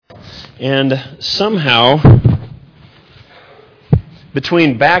And somehow,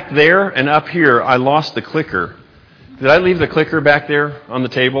 between back there and up here, I lost the clicker. Did I leave the clicker back there on the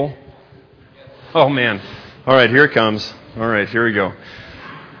table? Oh, man. All right, here it comes. All right, here we go.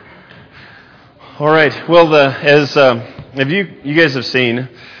 All right, well, as you guys have seen,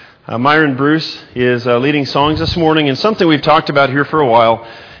 Myron Bruce is leading songs this morning, and something we've talked about here for a while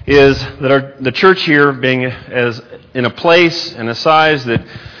is that the church here being as in a place and a size that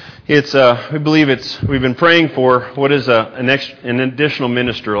we believe we've been praying for what is an additional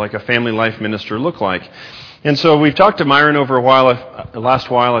minister, like a family life minister, look like. And so we've talked to Myron over a while. Last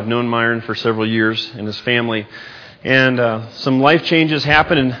while, I've known Myron for several years and his family. And some life changes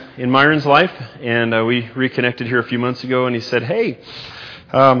happened in Myron's life, and we reconnected here a few months ago, and he said, "Hey,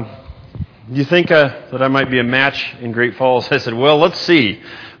 you think that I might be a match in Great Falls?" I said, "Well, let's see.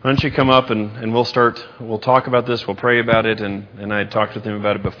 Why don't you come up and we'll talk about this, we'll pray about it," and I had talked with him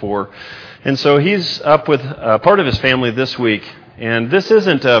about it before. And so he's up with part of his family this week, and this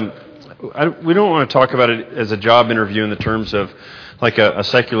isn't, we don't want to talk about it as a job interview in the terms of like a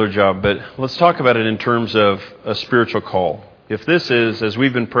secular job, but let's talk about it in terms of a spiritual call. If this is, as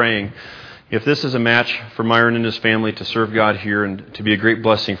we've been praying, if this is a match for Myron and his family to serve God here and to be a great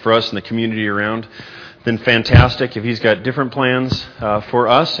blessing for us and the community around, then fantastic. If he's got different plans for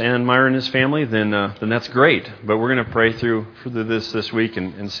us and Myron and his family, then that's great. But we're going to pray through this week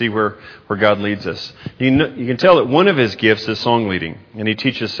and see where God leads us. You can tell that one of his gifts is song leading, and he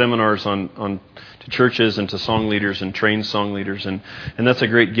teaches seminars to churches and to song leaders and trains song leaders, and that's a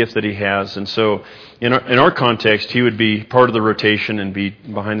great gift that he has. And so in our context, he would be part of the rotation and be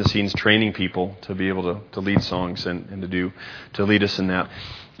behind the scenes training people to be able to lead songs and to lead us in that.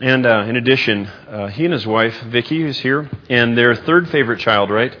 And in addition, he and his wife, Vicki, who's here, and their third favorite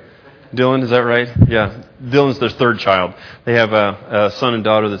child, right? Dylan, is that right? Yeah, Dylan's their third child. They have a son and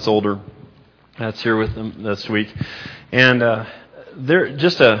daughter that's older. That's here with them this week. And they're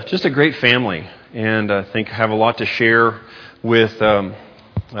just a great family, and I think have a lot to share with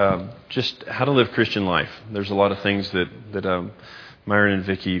just how to live Christian life. There's a lot of things that Myron and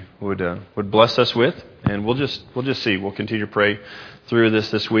Vicki would bless us with, and we'll just see. We'll continue to pray through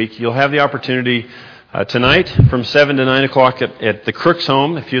this week. You'll have the opportunity tonight from 7 to 9 o'clock at the Crooks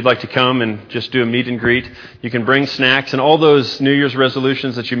home. If you'd like to come and just do a meet and greet, you can bring snacks, and all those New Year's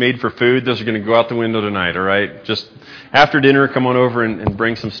resolutions that you made for food, those are going to go out the window tonight, all right? Just after dinner, come on over and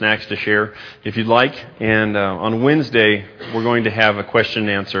bring some snacks to share if you'd like. And on Wednesday, we're going to have a question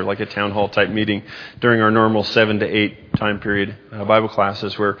and answer, like a town hall type meeting during our normal 7 to 8 time period Bible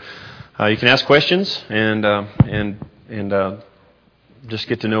classes, where you can ask questions and just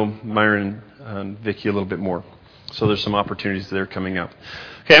get to know Myron and Vicki a little bit more. So there's some opportunities there coming up.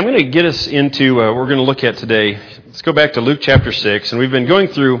 Okay, I'm going to get us into what we're going to look at today. Let's go back to Luke chapter 6. And we've been going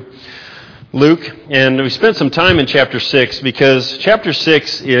through Luke, and we spent some time in chapter 6 because chapter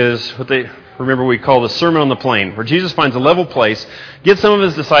 6 is what we call the Sermon on the Plain, where Jesus finds a level place, gets some of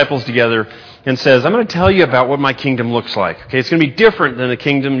his disciples together, and says, "I'm going to tell you about what my kingdom looks like." Okay, it's going to be different than the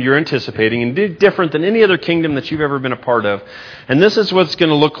kingdom you're anticipating, and different than any other kingdom that you've ever been a part of. And this is what it's going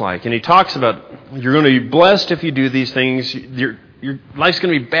to look like. And he talks about you're going to be blessed if you do these things. Your life's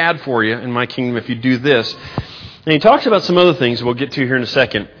going to be bad for you in my kingdom if you do this. And he talks about some other things we'll get to here in a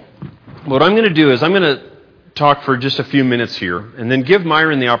second. What I'm going to do is I'm going to talk for just a few minutes here, and then give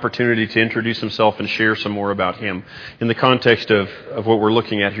Myron the opportunity to introduce himself and share some more about him in the context of what we're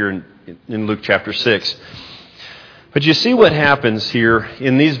looking at here in Luke chapter 6. But you see what happens here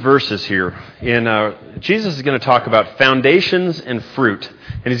in these verses here. Jesus is going to talk about foundations and fruit,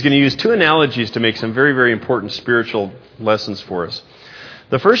 and he's going to use two analogies to make some very, very important spiritual lessons for us.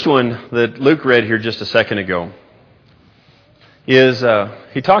 The first one that Luke read here just a second ago is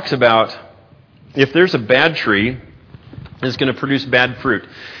he talks about if there's a bad tree, it's going to produce bad fruit.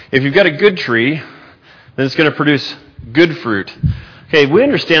 If you've got a good tree, then it's going to produce good fruit. Okay, we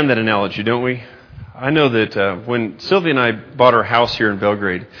understand that analogy, don't we? I know that when Sylvia and I bought our house here in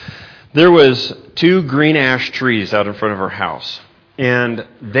Belgrade, there was 2 green ash trees out in front of our house. And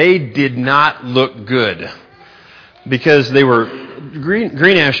they did not look good because they were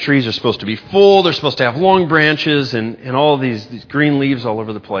green ash trees are supposed to be full. They're supposed to have long branches and all of these green leaves all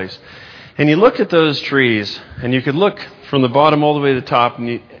over the place. And you looked at those trees, and you could look from the bottom all the way to the top,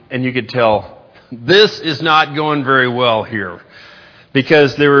 and you could tell, this is not going very well here.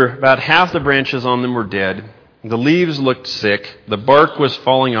 Because there were about half the branches on them were dead. The leaves looked sick. The bark was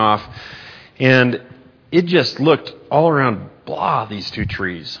falling off. And it just looked all around blah, these 2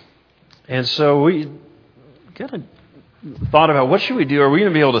 trees. And so we kind of thought about, what should we do? Are we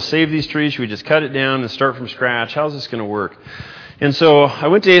going to be able to save these trees? Should we just cut it down and start from scratch? How's this going to work? And so I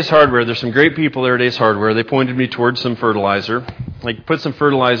went to Ace Hardware. There's some great people there at Ace Hardware. They pointed me towards some fertilizer. Like, put some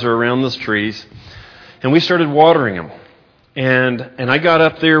fertilizer around those trees. And we started watering them. And I got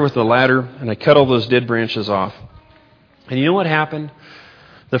up there with the ladder, and I cut all those dead branches off. And you know what happened?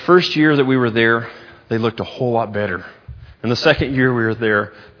 The first year that we were there, they looked a whole lot better. And the second year we were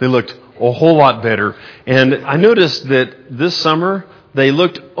there, they looked a whole lot better. And I noticed that this summer, they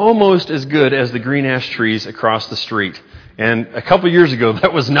looked almost as good as the green ash trees across the street. And a couple years ago,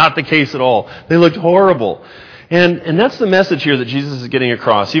 that was not the case at all. They looked horrible. And that's the message here that Jesus is getting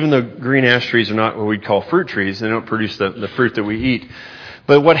across. Even though green ash trees are not what we'd call fruit trees, they don't produce the fruit that we eat.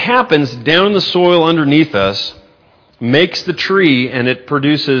 But what happens down in the soil underneath us makes the tree, and it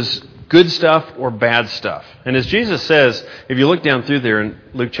produces good stuff or bad stuff. And as Jesus says, if you look down through there in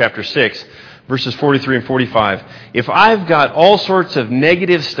Luke chapter 6, verses 43 and 45, if I've got all sorts of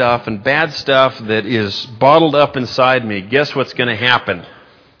negative stuff and bad stuff that is bottled up inside me, guess what's going to happen?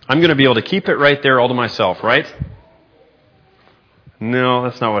 I'm going to be able to keep it right there all to myself, right? No,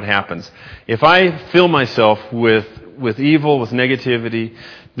 that's not what happens. If I fill myself with evil, with negativity,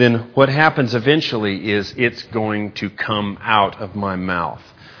 then what happens eventually is it's going to come out of my mouth.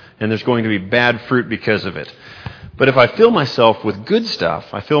 And there's going to be bad fruit because of it. But if I fill myself with good stuff,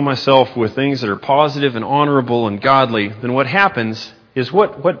 I fill myself with things that are positive and honorable and godly, then what happens is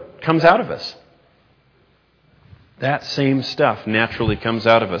what comes out of us. That same stuff naturally comes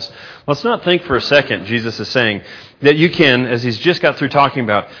out of us. Let's not think for a second, Jesus is saying, that you can, as he's just got through talking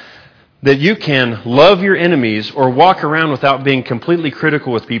about, that you can love your enemies or walk around without being completely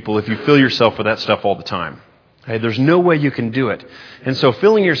critical with people if you fill yourself with that stuff all the time. Okay, there's no way you can do it. And so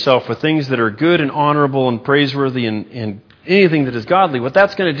filling yourself with things that are good and honorable and praiseworthy and anything that is godly, what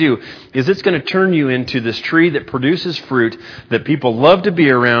that's going to do is it's going to turn you into this tree that produces fruit that people love to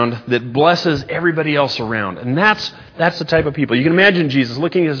be around, that blesses everybody else around. And that's the type of people. You can imagine Jesus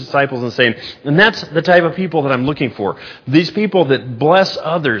looking at his disciples and saying, and that's the type of people that I'm looking for. These people that bless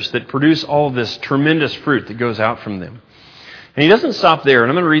others, that produce all of this tremendous fruit that goes out from them. And he doesn't stop there, and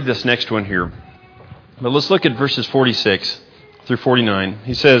I'm going to read this next one here. But let's look at verses 46 through 49.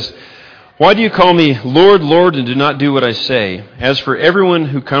 He says, "Why do you call me Lord, Lord, and do not do what I say? As for everyone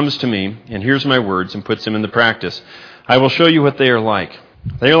who comes to me and hears my words and puts them into practice, I will show you what they are like.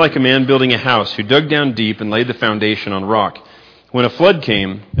 They are like a man building a house who dug down deep and laid the foundation on rock. When a flood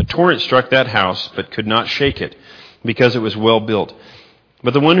came, a torrent struck that house, but could not shake it, because it was well built.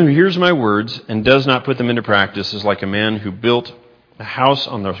 But the one who hears my words and does not put them into practice is like a man who built a house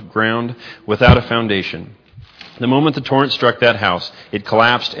on the ground without a foundation. The moment the torrent struck that house, it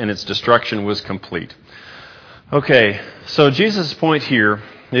collapsed and its destruction was complete." Okay, so Jesus' point here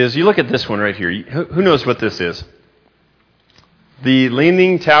is, you look at this one right here. Who knows what this is? The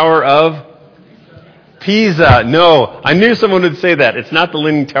Leaning Tower of Pisa. No, I knew someone would say that. It's not the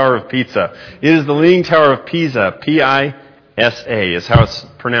Leaning Tower of Pizza. It is the Leaning Tower of Pisa. P-I-S-A is how it's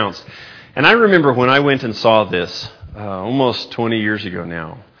pronounced. And I remember when I went and saw this, almost 20 years ago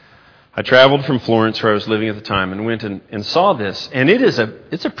now. I traveled from Florence, where I was living at the time, and went and saw this. And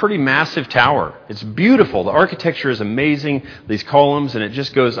it's a pretty massive tower. It's beautiful. The architecture is amazing, these columns, and it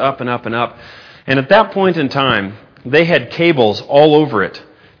just goes up and up and up. And at that point in time, they had cables all over it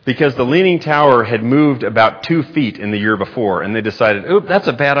because the Leaning Tower had moved about 2 feet in the year before. And they decided, oop, that's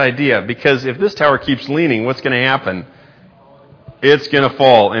a bad idea, because if this tower keeps leaning, what's going to happen? It's going to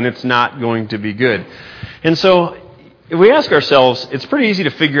fall, and it's not going to be good. And so if we ask ourselves, it's pretty easy to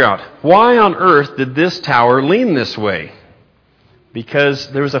figure out, why on earth did this tower lean this way? Because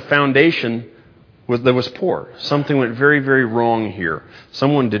there was a foundation that was poor. Something went very, very wrong here.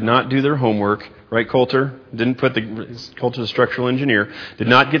 Someone did not do their homework, right, Coulter? Coulter, the structural engineer, did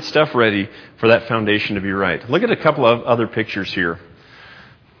not get stuff ready for that foundation to be right. Look at a couple of other pictures here.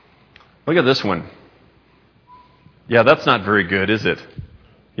 Look at this one. Yeah, that's not very good, is it?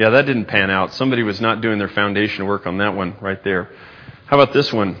 Yeah, that didn't pan out. Somebody was not doing their foundation work on that one right there. How about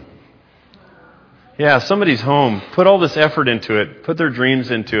this one? Yeah, somebody's home, put all this effort into it, put their dreams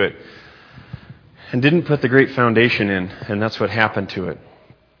into it, and didn't put the great foundation in, and that's what happened to it.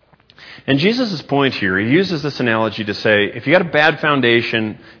 And Jesus' point here, he uses this analogy to say, if you got a bad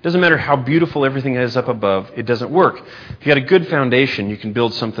foundation, it doesn't matter how beautiful everything is up above, it doesn't work. If you got a good foundation, you can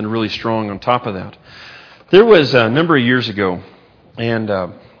build something really strong on top of that. There was a number of years ago, and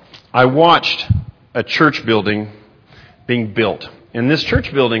I watched a church building being built. And this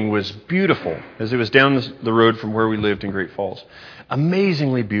church building was beautiful, as it was down the road from where we lived in Great Falls.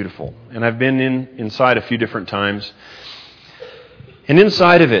 Amazingly beautiful. And I've been inside a few different times. And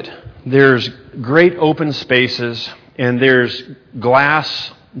inside of it, there's great open spaces, and there's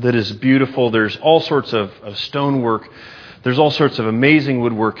glass that is beautiful. There's all sorts of stonework. There's all sorts of amazing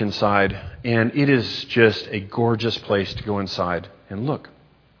woodwork inside, and it is just a gorgeous place to go inside and look.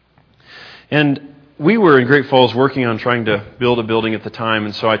 And we were in Great Falls working on trying to build a building at the time,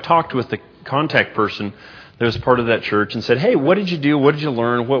 and so I talked with the contact person that was part of that church and said, hey, what did you do? What did you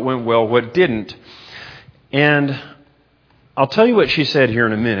learn? What went well? What didn't? And I'll tell you what she said here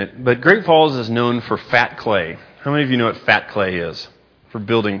in a minute, but Great Falls is known for fat clay. How many of you know what fat clay is for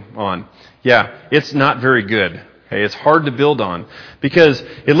building on? Yeah, it's not very good. Okay, it's hard to build on because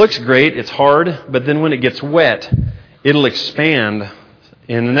it looks great, it's hard, but then when it gets wet, it'll expand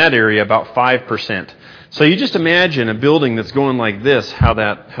in that area about 5%. So you just imagine a building that's going like this, how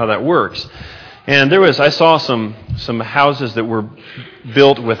that works. And I saw some houses that were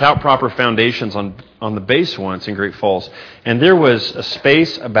built without proper foundations on the base once in Great Falls. And there was a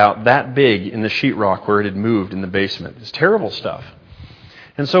space about that big in the sheetrock where it had moved in the basement. It's terrible stuff.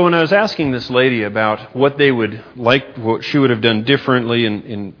 And so when I was asking this lady about what they would like, what she would have done differently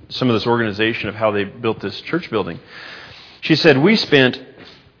in some of this organization of how they built this church building, she said, we spent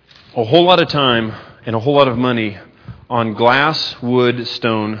a whole lot of time and a whole lot of money on glass, wood,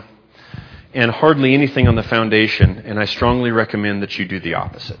 stone, and hardly anything on the foundation, and I strongly recommend that you do the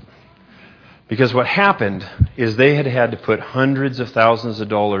opposite. Because what happened is they had to put hundreds of thousands of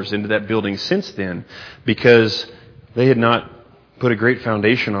dollars into that building since then because they had not put a great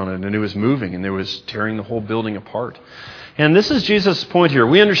foundation on it, and it was moving, and it was tearing the whole building apart. And this is Jesus' point here.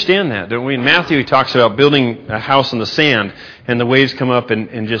 We understand that, don't we? In Matthew, he talks about building a house in the sand, and the waves come up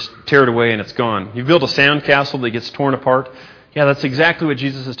and just tear it away, and it's gone. You build a sand castle that gets torn apart. Yeah, that's exactly what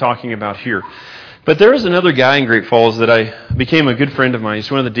Jesus is talking about here. But there is another guy in Great Falls that I became a good friend of mine.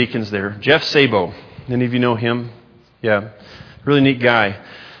 He's one of the deacons there, Jeff Sabo. Any of you know him? Yeah, really neat guy.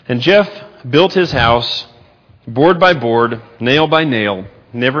 And Jeff built his house board by board, nail by nail,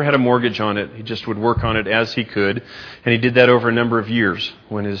 never had a mortgage on it. He just would work on it as he could. And he did that over a number of years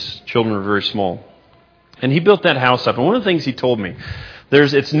when his children were very small. And he built that house up. And one of the things he told me,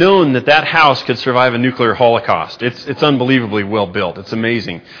 it's known that house could survive a nuclear holocaust. It's unbelievably well built. It's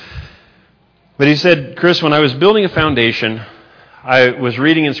amazing. But he said, Chris, when I was building a foundation, I was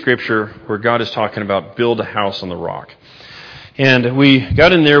reading in Scripture where God is talking about build a house on the rock. And we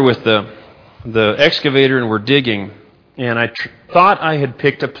got in there with the excavator and we're digging. And I thought I had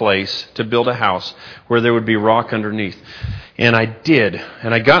picked a place to build a house where there would be rock underneath. And I did.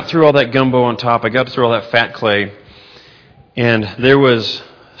 And I got through all that gumbo on top. I got through all that fat clay. And there was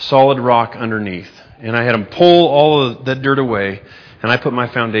solid rock underneath. And I had them pull all of that dirt away. And I put my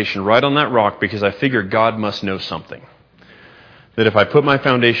foundation right on that rock because I figured God must know something. That if I put my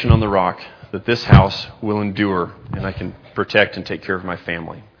foundation on the rock, that this house will endure and I can protect and take care of my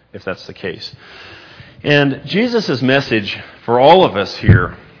family, if that's the case. And Jesus' message for all of us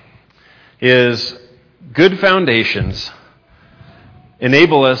here is good foundations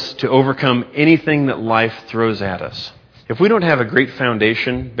enable us to overcome anything that life throws at us. If we don't have a great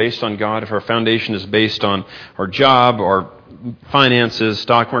foundation based on God, if our foundation is based on our job, our finances,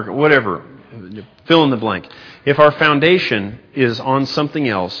 stock market, whatever, fill in the blank. If our foundation is on something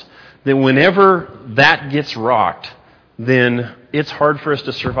else, then whenever that gets rocked, then it's hard for us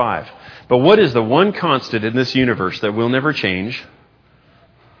to survive. But what is the one constant in this universe that will never change?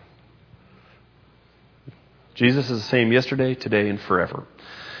 Jesus is the same yesterday, today, and forever.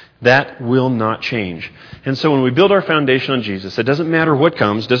 That will not change. And so when we build our foundation on Jesus, it doesn't matter what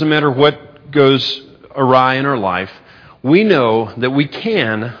comes, doesn't matter what goes awry in our life, we know that we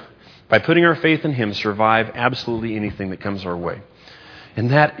can, by putting our faith in Him, survive absolutely anything that comes our way. And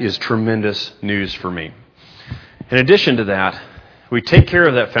that is tremendous news for me. In addition to that, we take care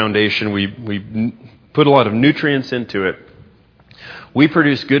of that foundation, we put a lot of nutrients into it, we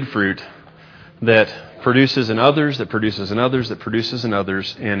produce good fruit that produces in others, that produces in others, that produces in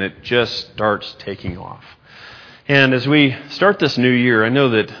others, and it just starts taking off. And as we start this new year, I know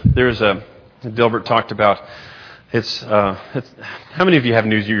that Delbert talked about, how many of you have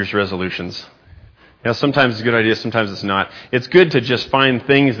New Year's resolutions? Sometimes it's a good idea, sometimes it's not. It's good to just find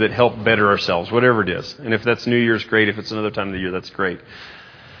things that help better ourselves, whatever it is. And if that's New Year's, great. If it's another time of the year, that's great.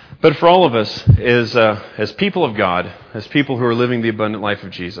 But for all of us, as people of God, as people who are living the abundant life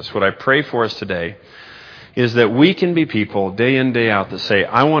of Jesus, what I pray for us today is that we can be people day in, day out that say,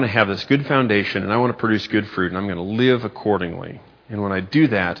 I want to have this good foundation and I want to produce good fruit and I'm going to live accordingly. And when I do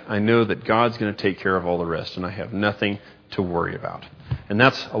that, I know that God's going to take care of all the rest and I have nothing to worry about. And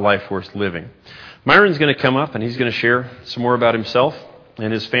that's a life worth living. Myron's going to come up and he's going to share some more about himself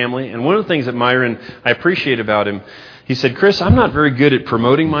and his family. And one of the things that I appreciate about him, he said, Chris, I'm not very good at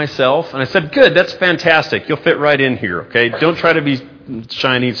promoting myself. And I said, good, that's fantastic. You'll fit right in here, okay? Don't try to be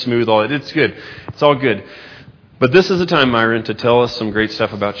shiny, smooth, all that. It's good. It's all good. But this is the time, Myron, to tell us some great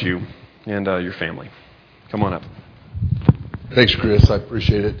stuff about you and your family. Come on up. Thanks, Chris. I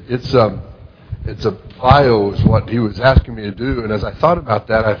appreciate it. It's a bio is what he was asking me to do, and as I thought about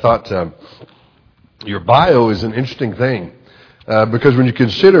that, I thought your bio is an interesting thing because when you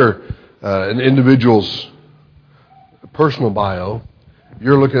consider an individual's personal bio,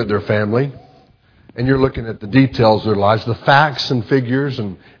 you're looking at their family, and you're looking at the details of their lives, the facts and figures,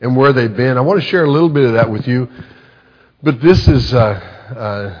 and where they've been. I want to share a little bit of that with you, but this is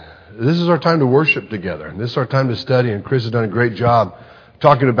our time to worship together, and this is our time to study, and Chris has done a great job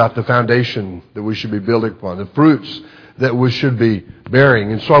talking about the foundation that we should be building upon, the fruits that we should be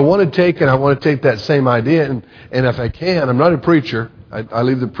bearing. And so I want to take that same idea, and if I can, I'm not a preacher. I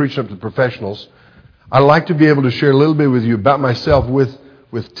leave the preaching up to the professionals. I like to be able to share a little bit with you about myself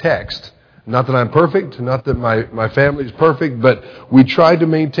with text. Not that I'm perfect, not that my family is perfect, but we try to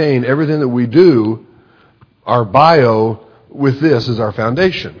maintain everything that we do, our bio, with this as our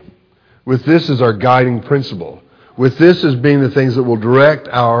foundation. With this as our guiding principle. With this as being the things that will direct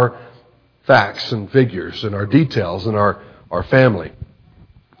our facts and figures and our details and our family.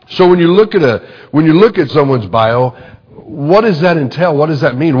 So when you look at someone's bio, what does that entail? What does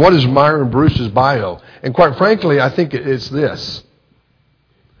that mean? What is Myron Bruce's bio? And quite frankly, I think it's this.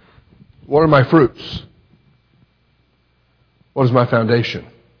 What are my fruits? What is my foundation?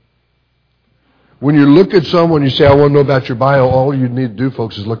 When you look at someone, you say, I want to know about your bio, all you need to do,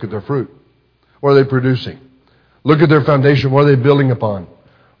 folks, is look at their fruit. What are they producing? Look at their foundation. What are they building upon?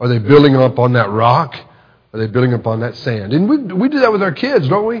 Are they building up on that rock? Are they building upon that sand? And we do that with our kids,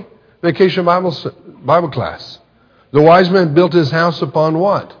 don't we? Vacation Bible class. The wise man built his house upon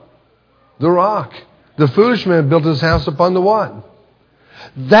what? The rock. The foolish man built his house upon the what?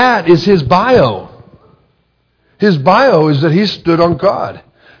 That is his bio. His bio is that he stood on God.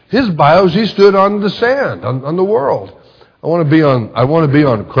 His bio is he stood on the sand, on the world. I want to be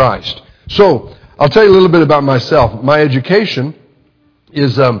on Christ. So I'll tell you a little bit about myself. My education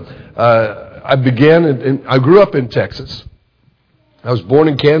is I grew up in Texas. I was born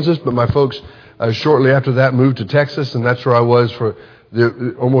in Kansas, but my folks shortly after that moved to Texas, and that's where I was for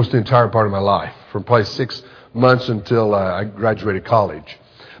almost the entire part of my life, from probably 6 months until I graduated college.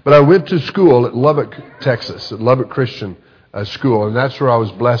 But I went to school at Lubbock, Texas, at Lubbock Christian School, and that's where I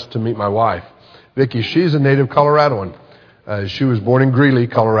was blessed to meet my wife, Vicki. She's a native Coloradoan. She was born in Greeley,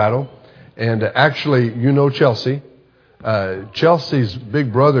 Colorado, and actually, you know Chelsea. Chelsea's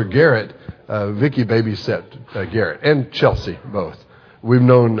big brother, Garrett, Vicki babysat Garrett, and Chelsea both. We've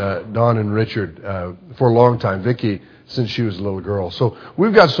known Don and Richard for a long time, Vicki since she was a little girl. So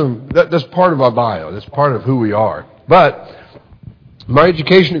we've got that's part of our bio. That's part of who we are. But my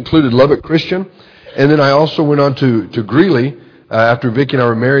education included Lubbock Christian, and then I also went on to Greeley after Vicki and I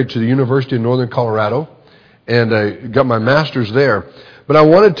were married, to the University of Northern Colorado, and got my master's there. But I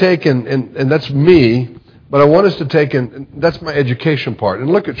want to take, and that's me, but I want us to take, and that's my education part.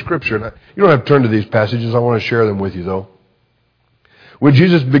 And look at Scripture. And you don't have to turn to these passages. I want to share them with you, though. When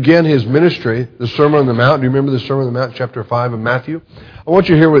Jesus began his ministry, the Sermon on the Mount, do you remember the Sermon on the Mount, chapter 5 of Matthew? I want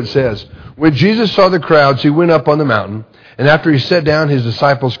you to hear what it says. When Jesus saw the crowds, he went up on the mountain, and after he sat down, his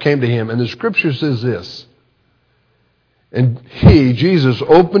disciples came to him. And the Scripture says this. And he, Jesus,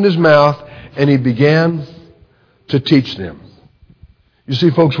 opened his mouth, and he began to teach them. You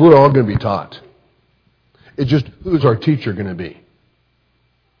see, folks, we're all going to be taught. It's just, who's our teacher going to be?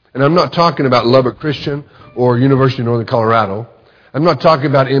 And I'm not talking about Lubbock Christian or University of Northern Colorado. I'm not talking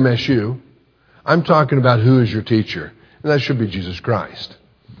about MSU. I'm talking about who is your teacher. And that should be Jesus Christ.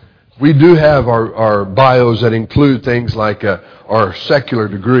 We do have our bios that include things like our secular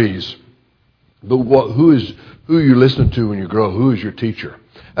degrees. But who you listen to when you grow? Who is your teacher?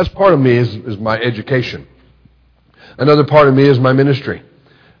 That's part of me is my education. Another part of me is my ministry.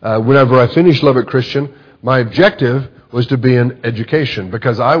 Whenever I finished Lubbock Christian, my objective was to be in education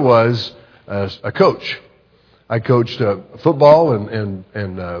because I was a coach. I coached football and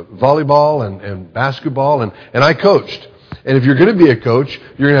volleyball and basketball, and I coached. And if you're going to be a coach,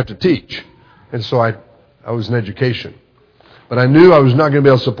 you're going to have to teach. And so I was in education. But I knew I was not going to be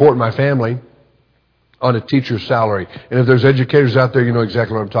able to support my family on a teacher's salary. And if there's educators out there, you know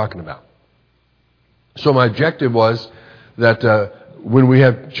exactly what I'm talking about. So my objective was that when we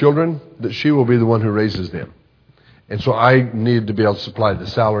have children, that she will be the one who raises them. And so I needed to be able to supply the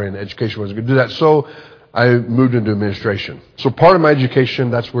salary, and education wasn't going to do that. So I moved into administration. So part of my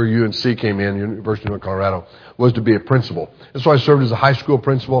education, that's where UNC came in, University of North Colorado, was to be a principal. And so I served as a high school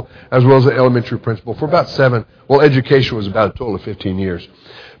principal as well as an elementary principal for about 7. Well, education was about a total of 15 years.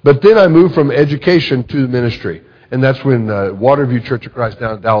 But then I moved from education to the ministry. And that's when Waterview Church of Christ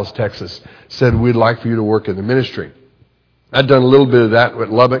down in Dallas, Texas, said, we'd like for you to work in the ministry. I'd done a little bit of that with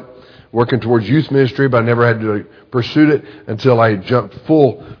Lubbock, working towards youth ministry, but I never had to pursue it until I jumped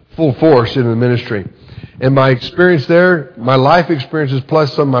full force into the ministry. And my experience there, my life experiences,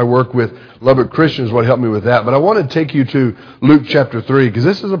 plus some of my work with Lubbock Christians, what helped me with that. But I want to take you to Luke chapter 3, because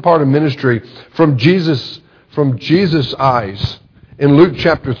this is a part of ministry from Jesus' eyes. In Luke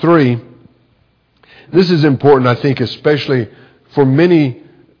chapter 3, this is important, I think, especially for many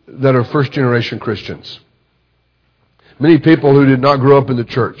that are first-generation Christians. Many people who did not grow up in the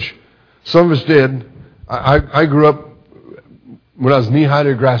church. Some of us did. I grew up when I was knee-high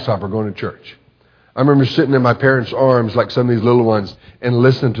to a grasshopper going to church. I remember sitting in my parents' arms like some of these little ones and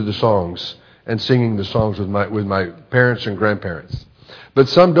listening to the songs and singing the songs with my parents and grandparents. But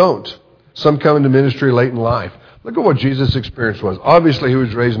some don't. Some come into ministry late in life. Look at what Jesus' experience was. Obviously, he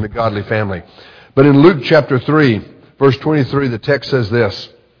was raised in a godly family. But in Luke chapter 3, verse 23, the text says this.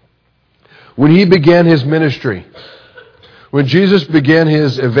 When he began his ministry, when Jesus began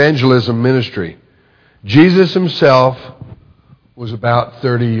his evangelism ministry, Jesus himself was about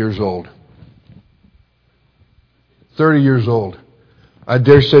 30 years old. 30 years old. I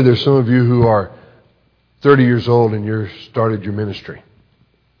dare say there's some of you who are 30 years old and you started your ministry.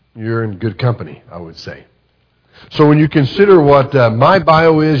 You're in good company, I would say. So when you consider what my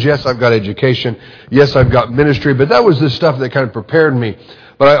bio is, yes, I've got education. Yes, I've got ministry. But that was the stuff that kind of prepared me.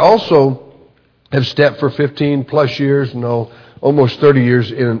 But I also have stepped for 15 plus years, almost 30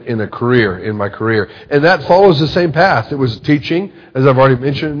 years in my career. And that follows the same path. It was teaching, as I've already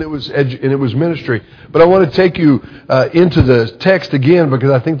mentioned, and it was ministry. But I want to take you into the text again because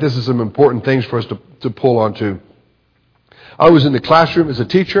I think this is some important things for us to pull onto. I was in the classroom as a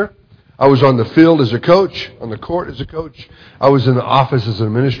teacher. I was on the field as a coach, on the court as a coach. I was in the office as an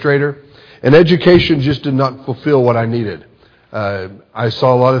administrator. And education just did not fulfill what I needed. I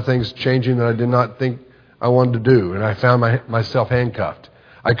saw a lot of things changing that I did not think I wanted to do, and I found myself handcuffed.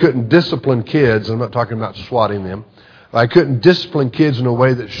 I couldn't discipline kids. I'm not talking about swatting them. I couldn't discipline kids in a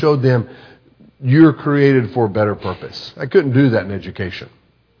way that showed them you're created for a better purpose. I couldn't do that in education.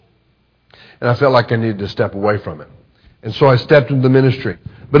 And I felt like I needed to step away from it. And so I stepped into the ministry.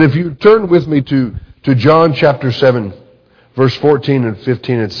 But if you turn with me to John chapter 7, verse 14 and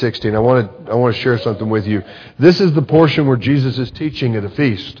 15 and 16, I want to share something with you. This is the portion where Jesus is teaching at a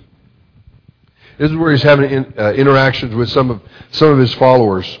feast. This is where he's having interactions with some of his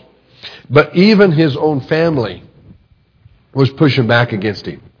followers. But even his own family was pushing back against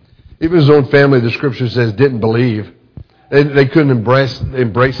him. Even his own family, the scripture says, didn't believe. They couldn't embrace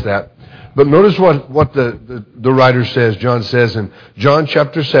that. But notice what the writer says, John says in John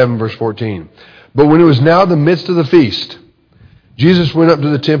chapter 7, verse 14. But when it was now the midst of the feast, Jesus went up to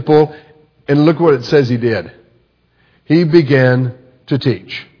the temple, and look what it says he did. He began to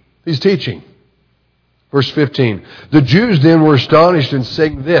teach. He's teaching. Verse 15. The Jews then were astonished and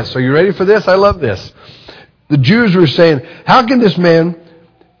saying this. Are you ready for this? I love this. The Jews were saying, how can this man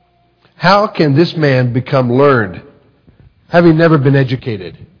become learned, having never been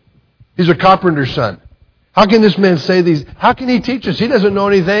educated? He's a carpenter's son. How can this man say these? How can he teach us? He doesn't know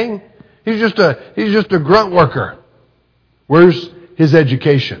anything. He's just a grunt worker. Where's his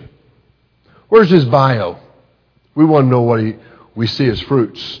education? Where's his bio? We want to know what we see as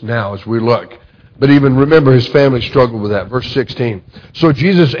fruits now as we look. But even remember, his family struggled with that. Verse 16. So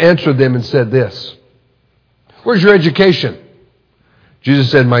Jesus answered them and said this. Where's your education?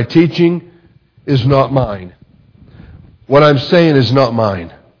 Jesus said, my teaching is not mine. What I'm saying is not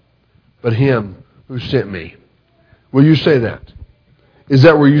mine, but him who sent me. Will you say that? Is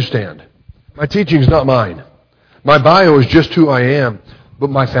that where you stand? My teaching is not mine. My bio is just who I am, but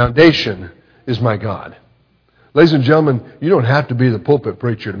my foundation is my God. Ladies and gentlemen, you don't have to be the pulpit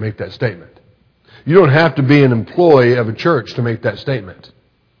preacher to make that statement. You don't have to be an employee of a church to make that statement.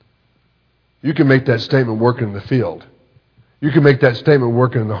 You can make that statement working in the field. You can make that statement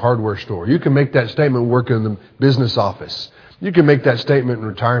working in the hardware store. You can make that statement working in the business office. You can make that statement in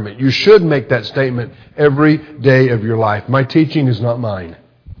retirement. You should make that statement every day of your life. My teaching is not mine.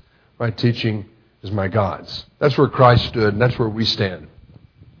 My teaching is my God's. That's where Christ stood, and that's where we stand.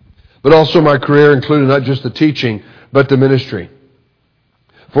 But also my career included not just the teaching, but the ministry.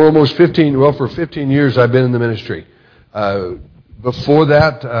 For 15 years I've been in the ministry. Before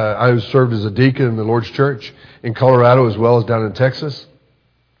that, I served as a deacon in the Lord's Church in Colorado as well as down in Texas.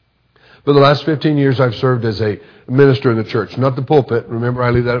 For the last 15 years, I've served as a minister in the church. Not the pulpit. Remember, I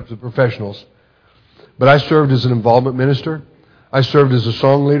leave that up to the professionals. But I served as an involvement minister. I served as a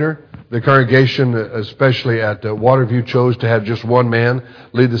song leader. The congregation, especially at Waterview, chose to have just one man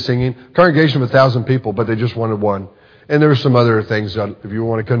lead the singing. Congregation of 1,000 people, but they just wanted one. And there were some other things. If you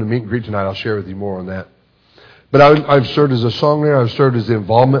want to come to meet and greet tonight, I'll share with you more on that. But I've served as a song leader. I've served as the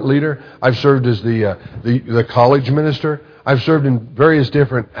involvement leader. I've served as the college minister. I've served in various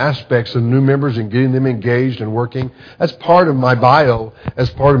different aspects of new members and getting them engaged and working. That's part of my bio as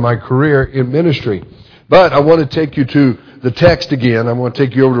part of my career in ministry. But I want to take you to the text again. I want to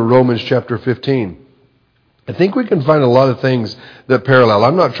take you over to Romans chapter 15. I think we can find a lot of things that parallel.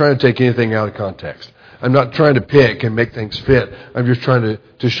 I'm not trying to take anything out of context. I'm not trying to pick and make things fit. I'm just trying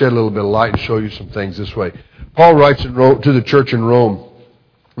to shed a little bit of light and show you some things this way. Paul writes to the church in Rome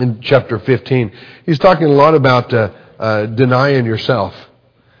in chapter 15. He's talking a lot about denying yourself.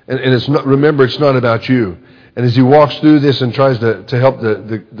 And it's not, remember, it's not about you. And as he walks through this and tries to help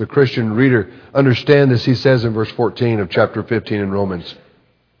the Christian reader understand this, he says in verse 14 of chapter 15 in Romans,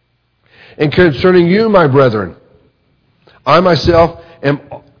 "And concerning you, my brethren, I myself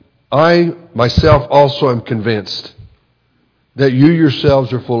also am convinced that you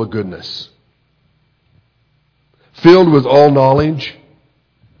yourselves are full of goodness, filled with all knowledge,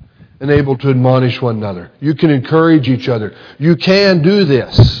 and able to admonish one another." You can encourage each other. You can do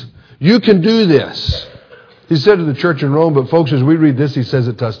this. You can do this. He said to the church in Rome, but folks, as we read this, he says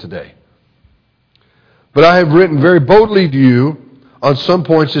it to us today. "But I have written very boldly to you on some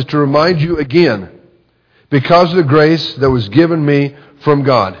points as to remind you again, because of the grace that was given me from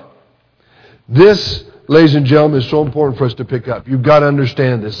God." This, ladies and gentlemen, is so important for us to pick up. You've got to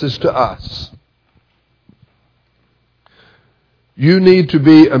understand this. This is to us. You need to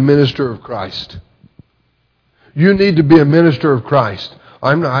be a minister of Christ. You need to be a minister of Christ.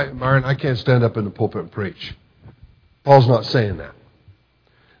 Myron, I can't stand up in the pulpit and preach. Paul's not saying that.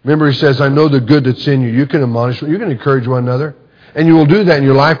 Remember, he says, I know the good that's in you. You can admonish, you can encourage one another. And you will do that in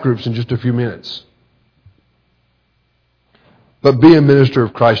your life groups in just a few minutes. But be a minister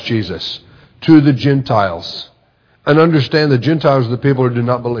of Christ Jesus to the Gentiles. And understand the Gentiles are the people who do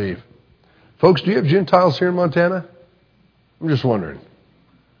not believe. Folks, do you have Gentiles here in Montana? I'm just wondering.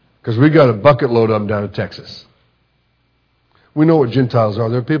 Because we got a bucket load of them down in Texas. We know what Gentiles are.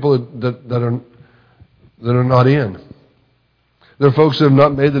 They're people that are not in. They're folks that have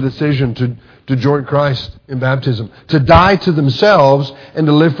not made the decision to join Christ in baptism, to die to themselves and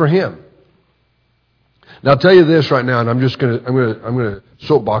to live for Him. Now I'll tell you this right now, and I'm gonna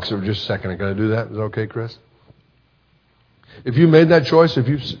soapbox it for just a second. I'm gonna do that. Is that okay, Chris? If you made that choice, if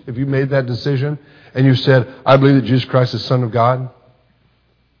you made that decision, and you said, I believe that Jesus Christ is the Son of God,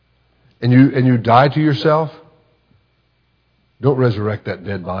 and you die to yourself, don't resurrect that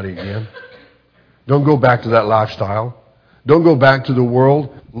dead body again. Don't go back to that lifestyle. Don't go back to the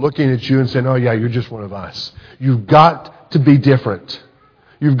world looking at you and saying, oh yeah, you're just one of us. You've got to be different.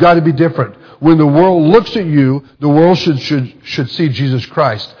 You've got to be different. When the world looks at you, the world should see Jesus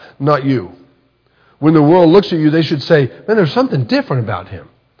Christ, not you. When the world looks at you, they should say, man, there's something different about Him.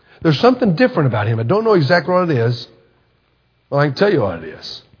 There's something different about Him. I don't know exactly what it is. Well, I can tell you what it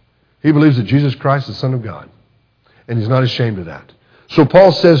is. He believes that Jesus Christ is the Son of God. And he's not ashamed of that. So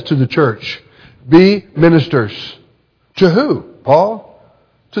Paul says to the church, be ministers. To who, Paul?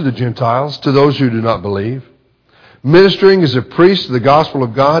 To the Gentiles, to those who do not believe. Ministering as a priest of the gospel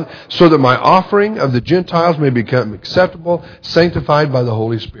of God, so that my offering of the Gentiles may become acceptable, sanctified by the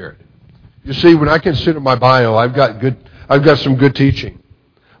Holy Spirit. You see, when I consider my bio, I've got some good teaching.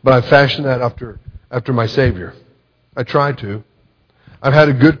 But I fashioned that after my Savior. I try to. I've had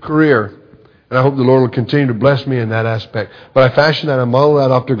a good career. And I hope the Lord will continue to bless me in that aspect. But I fashion that, I model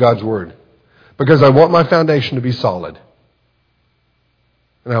that after God's Word. Because I want my foundation to be solid.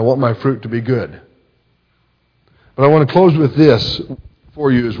 And I want my fruit to be good. But I want to close with this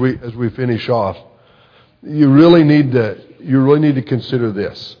for you as we finish off. You really need to consider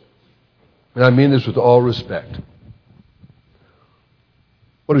this. And I mean this with all respect.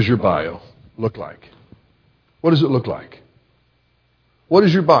 What does your bio look like? What does it look like? What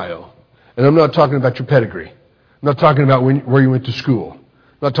is your bio? And I'm not talking about your pedigree. I'm not talking about where you went to school. I'm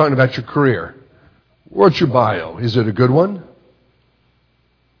not talking about your career. What's your bio? Is it a good one?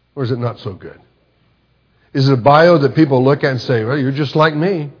 Or is it not so good? Is it a bio that people look at and say, well, you're just like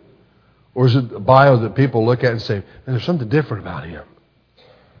me? Or is it a bio that people look at and say, there's something different about him?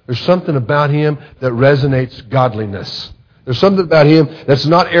 There's something about him that resonates godliness. There's something about him that's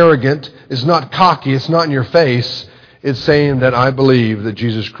not arrogant, it's not cocky, it's not in your face. It's saying that I believe that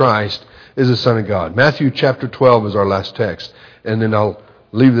Jesus Christ is the Son of God. Matthew chapter 12 is our last text. And then I'll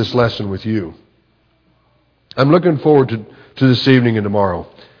leave this lesson with you. I'm looking forward to this evening and tomorrow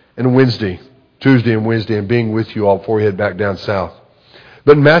and Wednesday Tuesday and Wednesday and being with you all before we head back down south.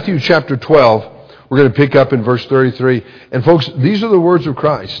 But in Matthew chapter 12, we're going to pick up in verse 33. And folks, these are the words of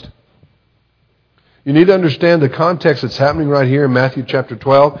Christ. You need to understand the context that's happening right here in Matthew chapter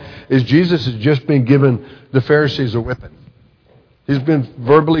 12 is Jesus has just been giving the Pharisees a whipping. He's been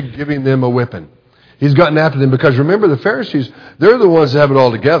verbally giving them a whipping. He's gotten after them because remember the Pharisees, they're the ones that have it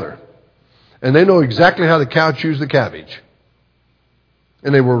all together. And they know exactly how the cow chews the cabbage.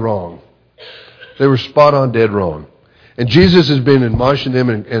 And they were wrong. They were spot on dead wrong. And Jesus has been admonishing them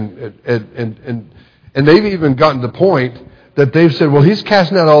and they've even gotten to the point that they've said, well, he's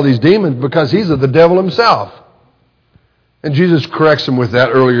casting out all these demons because he's of the devil himself. And Jesus corrects them with that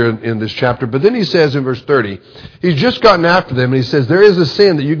earlier in this chapter. But then he says in verse 30, he's just gotten after them and he says, there is a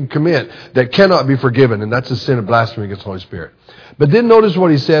sin that you can commit that cannot be forgiven, and that's the sin of blasphemy against the Holy Spirit. But then notice what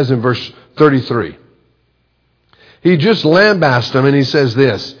he says in verse 33. He just lambasted them and he says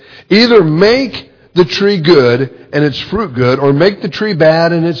this, either make the tree good and its fruit good, or make the tree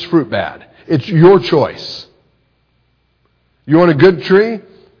bad and its fruit bad. It's your choice. You want a good tree?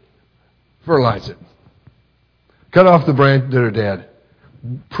 Fertilize it. Cut off the branches that are dead.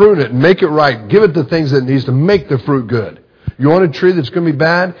 Prune it. Make it right. Give it the things that it needs to make the fruit good. You want a tree that's going to be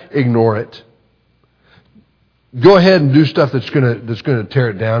bad? Ignore it. Go ahead and do stuff that's going to tear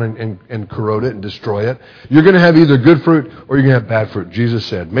it down and corrode it and destroy it. You're going to have either good fruit or you're going to have bad fruit. Jesus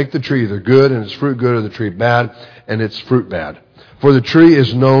said, make the tree either good and its fruit good, or the tree bad and its fruit bad. For the tree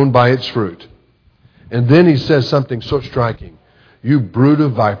is known by its fruit. And then he says something so striking. You brood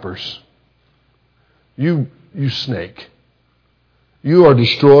of vipers. You snake. You are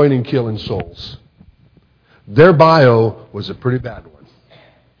destroying and killing souls. Their bio was a pretty bad one.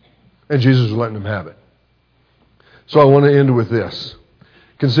 And Jesus was letting them have it. So I want to end with this.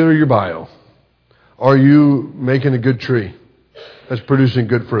 Consider your bio. Are you making a good tree that's producing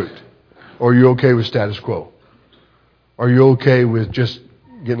good fruit? Or are you okay with status quo? Are you okay with just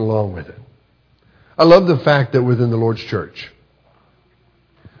getting along with it? I love the fact that within the Lord's church,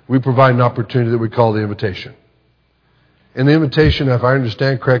 we provide an opportunity that we call the invitation. And the invitation, if I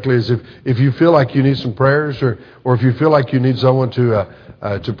understand correctly, is if you feel like you need some prayers, or if you feel like you need someone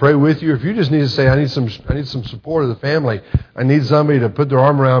to pray with you, if you just need to say, I need some support of the family, I need somebody to put their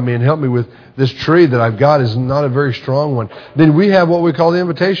arm around me and help me with this tree that I've got is not a very strong one, then we have what we call the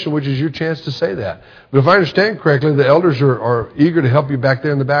invitation, which is your chance to say that. But if I understand correctly, the elders are eager to help you back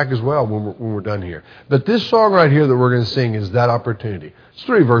there in the back as well when we're done here. But this song right here that we're going to sing is that opportunity. It's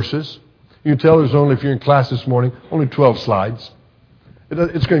 3 verses. You can tell there's only, if you're in class this morning, only 12 slides.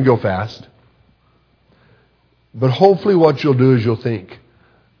 It's going to go fast. But hopefully what you'll do is you'll think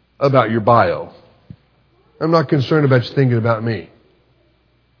about your bio. I'm not concerned about you thinking about me.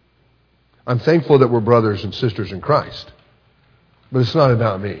 I'm thankful that we're brothers and sisters in Christ. But it's not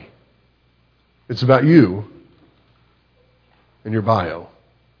about me. It's about you and your bio.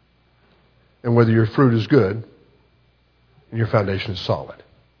 And whether your fruit is good and your foundation is solid.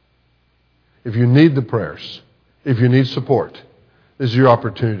 If you need the prayers, if you need support, this is your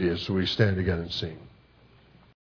opportunity as we stand together and sing.